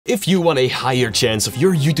If you want a higher chance of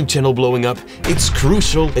your YouTube channel blowing up, it's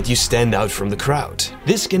crucial that you stand out from the crowd.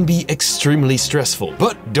 This can be extremely stressful,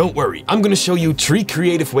 but don't worry, I'm gonna show you 3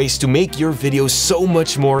 creative ways to make your video so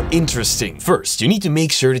much more interesting. First, you need to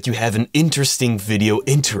make sure that you have an interesting video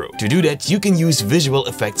intro. To do that, you can use visual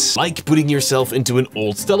effects like putting yourself into an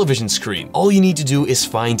old television screen. All you need to do is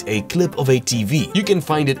find a clip of a TV. You can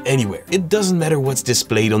find it anywhere. It doesn't matter what's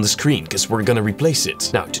displayed on the screen, because we're gonna replace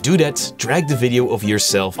it. Now, to do that, drag the video of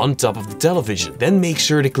yourself on top of the television. Then make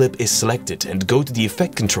sure the clip is selected and go to the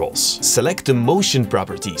effect controls. Select the motion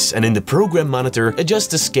properties and in the program monitor, adjust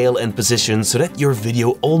the scale and position so that your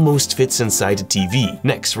video almost fits inside the TV.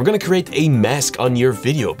 Next, we're gonna create a mask on your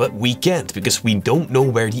video, but we can't because we don't know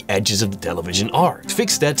where the edges of the television are. To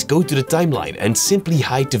fix that, go to the timeline and simply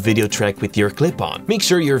hide the video track with your clip on. Make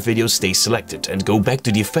sure your video stays selected and go back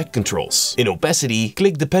to the effect controls. In opacity,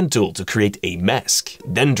 click the pen tool to create a mask.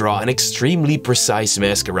 Then draw an extremely precise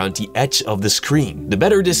mask around the edge of the screen. The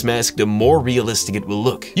better this mask, the more realistic it will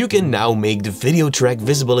look. You can now make the video track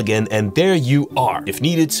visible again, and there you are. If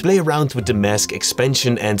needed, play around with the mask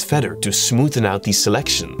expansion and feather to smoothen out the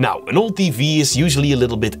selection. Now, an old TV is usually a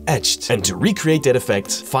little bit edged, and to recreate that effect,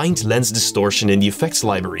 find lens distortion in the effects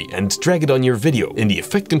library and drag it on your video. In the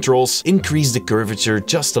effect controls, increase the curvature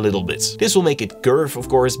just a little bit. This will make it curve, of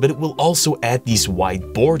course, but it will also add these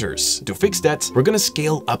white borders. To fix that, we're gonna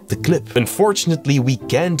scale up the clip. Unfortunately, we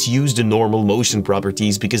can't use the normal motion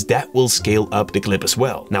properties because that will scale up the clip as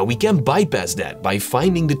well. Now, we can bypass that by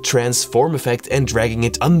finding the transform effect and dragging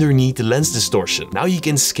it underneath the lens distortion. Now you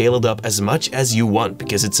can scale it up as much as you want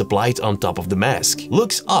because it's applied on top of the mask.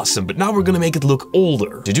 Looks awesome, but now we're gonna make it look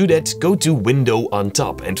older. To do that, go to Window on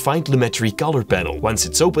top and find Lumetri Color Panel. Once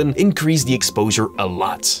it's open, increase the exposure a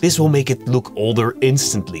lot. This will make it look older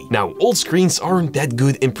instantly. Now, old screens aren't that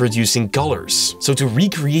good in producing colors. So to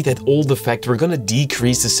recreate that old effect, we're gonna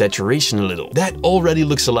decrease the saturation a little. That already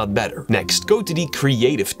looks a lot better. Next, go to the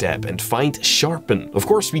Creative tab and find Sharpen. Of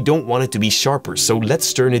course, we don't want it to be sharper, so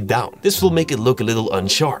let's turn it down. This will make it look a little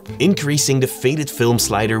unsharp. Increasing the faded film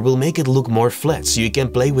slider will make it look more flat, so you can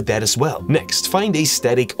play with that as well. Next, find a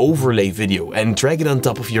static overlay video and drag it on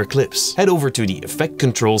top of your clips. Head over to the effect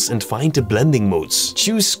controls and find the blending modes.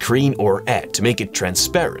 Choose screen or add to make it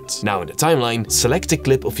transparent. Now in the timeline, select a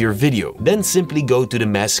clip of your video. Then simply go to the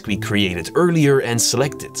mask we created earlier and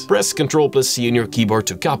select it. Press Ctrl+C on your keyboard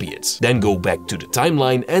to copy it. Then go back to the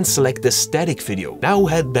timeline and select the static video. Now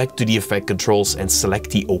head back to the effect controls and select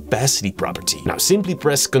the opacity property. Now simply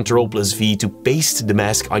press Ctrl+V to paste the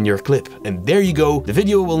mask on your clip. And there you go, the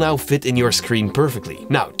video will now fit in your screen perfectly.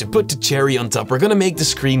 Now to put the cherry on top, we're gonna make the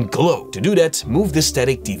screen glow. To do that, move the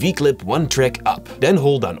static TV clip 1 track up. Then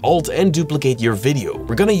hold down Alt and duplicate your video.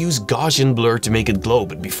 We're gonna use Gaussian blur to make it glow,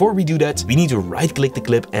 but before we do that, we need to right-click the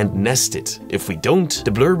clip and nest it. If we don't,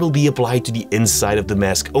 the blur will be applied to the inside of the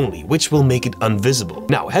mask only, which will make it invisible.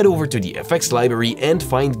 Now head over to the effects library and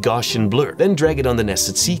find Gaussian blur, then drag it on the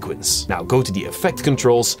nested sequence. Now go to the effect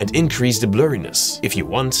controls and increase the blurriness. If you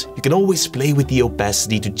want, you can always play with the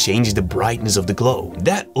opacity to change the brightness of the glow.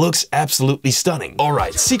 That looks absolutely stunning.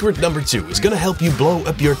 Alright, secret number 2 is gonna help you blow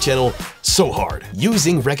up your channel so hard.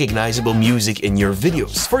 Using recognizable music in your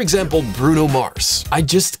videos. For example, Bruno Mars. I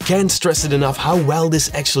just can't stress it enough how well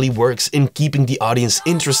this actually works in keeping the audience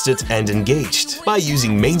interested and engaged. By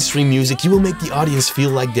using mainstream music, you will make the audience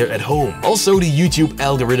feel like they're at home. Also, the YouTube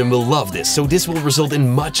algorithm will love this, so this will result in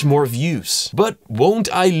much more views. But won't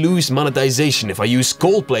I lose monetization if I use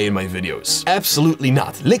Coldplay in my videos? Absolutely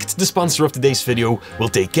not. Licked, the sponsor of today's video, will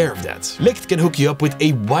take care of that. Licked can hook you up with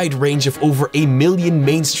a wide range of over 1 million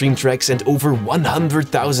mainstream tracks and over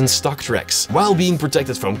 100,000 stock tracks, while being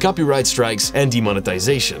protected from copyright strikes and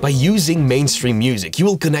demonetization. By using mainstream music, you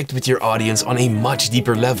will connect with your audience on a much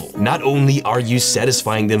deeper level. Not only are you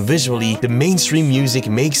satisfying them visually, the mainstream music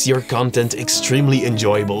makes your content extremely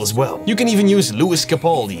enjoyable as well. You can even use Lewis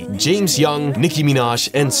Capaldi, James Young, Nicki Minaj,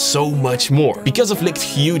 and so much more. Because of Licked's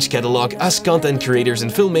huge catalog, us content creators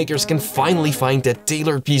and filmmakers can finally find that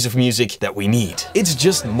tailored piece of music that we need. It's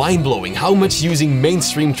just mind-blowing how much using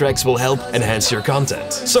mainstream tracks will help enhance your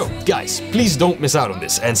content. So, guys, please don't miss out on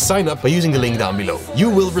this and sign up by using the link down below. You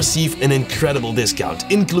will receive an incredible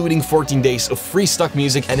discount, including 14 days of free stock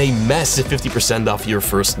music and a massive 50% off your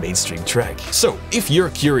first mainstream track. So, if you're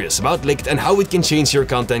curious about Licked and how it can change your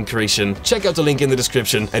content creation, check out the link in the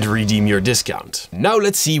description and redeem your discount. Now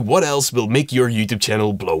let's see what else will make your YouTube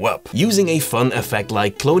channel blow up. Using a fun effect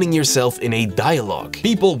like cloning yourself in a dialogue.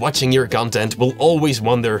 People watching your content will always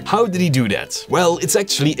wonder, how did he do that? Well, it's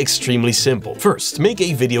actually extremely simple. First, make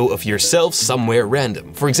a video of yourself somewhere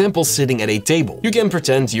random. For example, sitting at a table. You can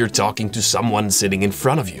pretend you're talking to someone sitting in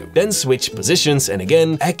front of you. Then switch position positions, and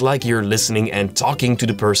again, act like you're listening and talking to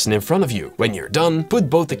the person in front of you. When you're done, put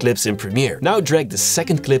both the clips in Premiere. Now drag the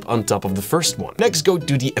second clip on top of the first one. Next, go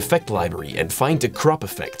to the effect library and find the crop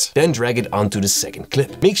effect. Then drag it onto the second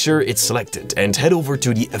clip. Make sure it's selected and head over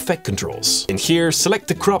to the effect controls. In here, select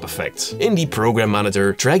the crop effect. In the program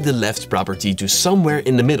monitor, drag the left property to somewhere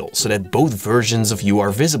in the middle so that both versions of you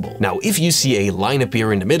are visible. Now, if you see a line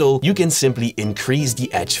appear in the middle, you can simply increase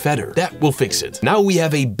the edge feather. That will fix it. Now we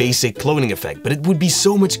have a basic cloning effect, but it would be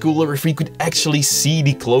so much cooler if we could actually see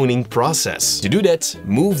the cloning process. To do that,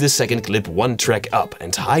 move the second clip one track up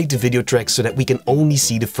and hide the video track so that we can only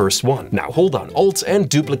see the first one. Now hold on Alt and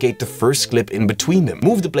duplicate the first clip in between them.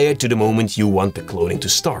 Move the playhead to the moment you want the cloning to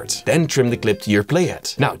start. Then trim the clip to your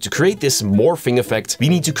playhead. Now to create this morphing effect, we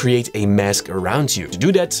need to create a mask around you. To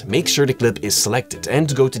do that, make sure the clip is selected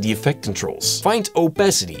and go to the effect controls. Find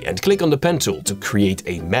opacity and click on the pen tool to create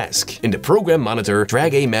a mask. In the program monitor,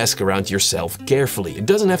 drag a mask around yourself carefully. It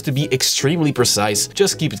doesn't have to be extremely precise,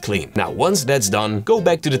 just keep it clean. Now once that's done, go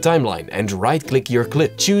back to the timeline and right click your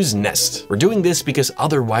clip. Choose Nest. We're doing this because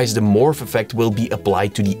otherwise the morph effect will be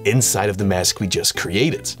applied to the inside of the mask we just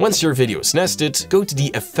created. Once your video is nested, go to the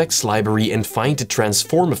effects library and find the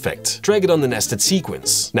transform effect. Drag it on the nested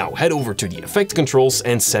sequence. Now head over to the effect controls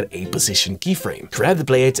and set a position keyframe. Grab the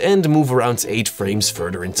playhead and move around 8 frames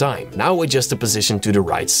further in time. Now adjust the position to the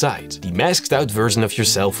right side. The masked out version of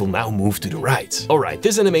yourself will now move to the right. Alright,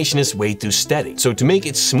 this animation is way too static, so to make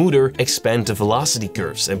it smoother, expand the velocity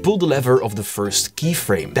curves and pull the lever of the first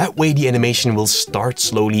keyframe. That way the animation will start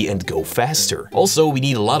slowly and go faster. Also, we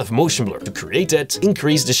need a lot of motion blur. To create that,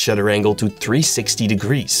 increase the shutter angle to 360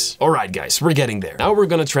 degrees. Alright guys, we're getting there. Now we're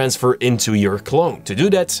gonna transfer into your clone. To do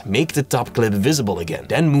that, make the top clip visible again.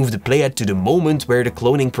 Then move the playhead to the moment where the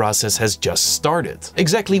cloning process has just started.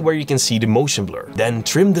 Exactly where you can see the motion blur. Then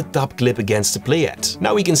trim the top clip against the playhead.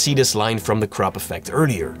 Now we can see this line from the crop effect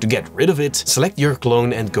earlier. To get rid of it, select your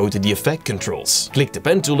clone and go to the effect controls. Click the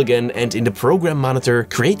pen tool again and in the program monitor,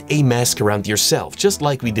 create a mask around yourself, just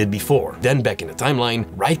like we did before. Then back in the timeline,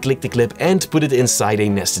 right click the clip and put it inside a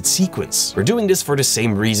nested sequence. We're doing this for the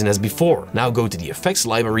same reason as before. Now go to the effects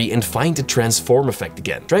library and find the transform effect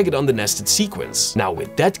again. Drag it on the nested sequence. Now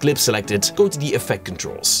with that clip selected, go to the effect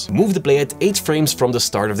controls. Move the playhead 8 frames from the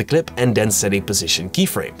start of the clip and then set a position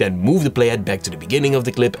keyframe. Then move the playhead back to the beginning of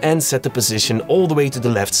the clip and set the position all the way to the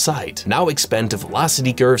left side. Now expand the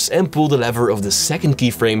velocity curves and pull the lever of the second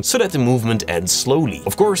keyframe so that the movement ends slowly.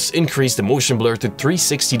 Of course, increase the motion blur to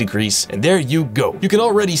 360 degrees and there you go. You can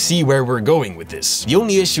already see where we're going with this. The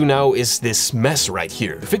only issue now is this mess right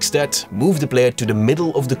here. To fix that, move the playhead to the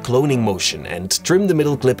middle of the cloning motion and trim the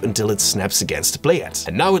middle clip until it snaps against the playhead.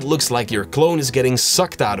 And now it looks like your clone is getting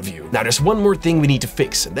sucked out of you. Now there's one more thing we need to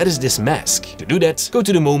fix, and that is this mask. To do that, go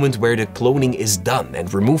to the moment where the cloning is done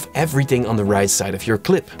and remove everything on the right side of your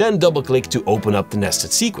clip. Then double click to open up the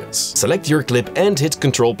nested sequence. Select your clip and hit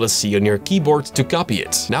Ctrl+C on your keyboard to copy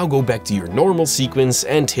it. Now go back to your normal sequence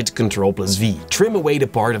and hit Ctrl+V. Trim away the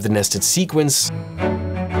part of the nested sequence.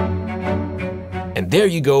 And there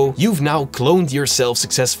you go, you've now cloned yourself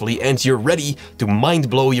successfully and you're ready to mind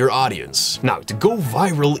blow your audience. Now, to go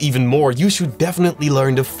viral even more, you should definitely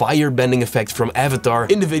learn the fire bending effect from Avatar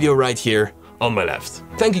in the video right here on my left.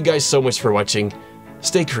 Thank you guys so much for watching.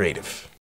 Stay creative.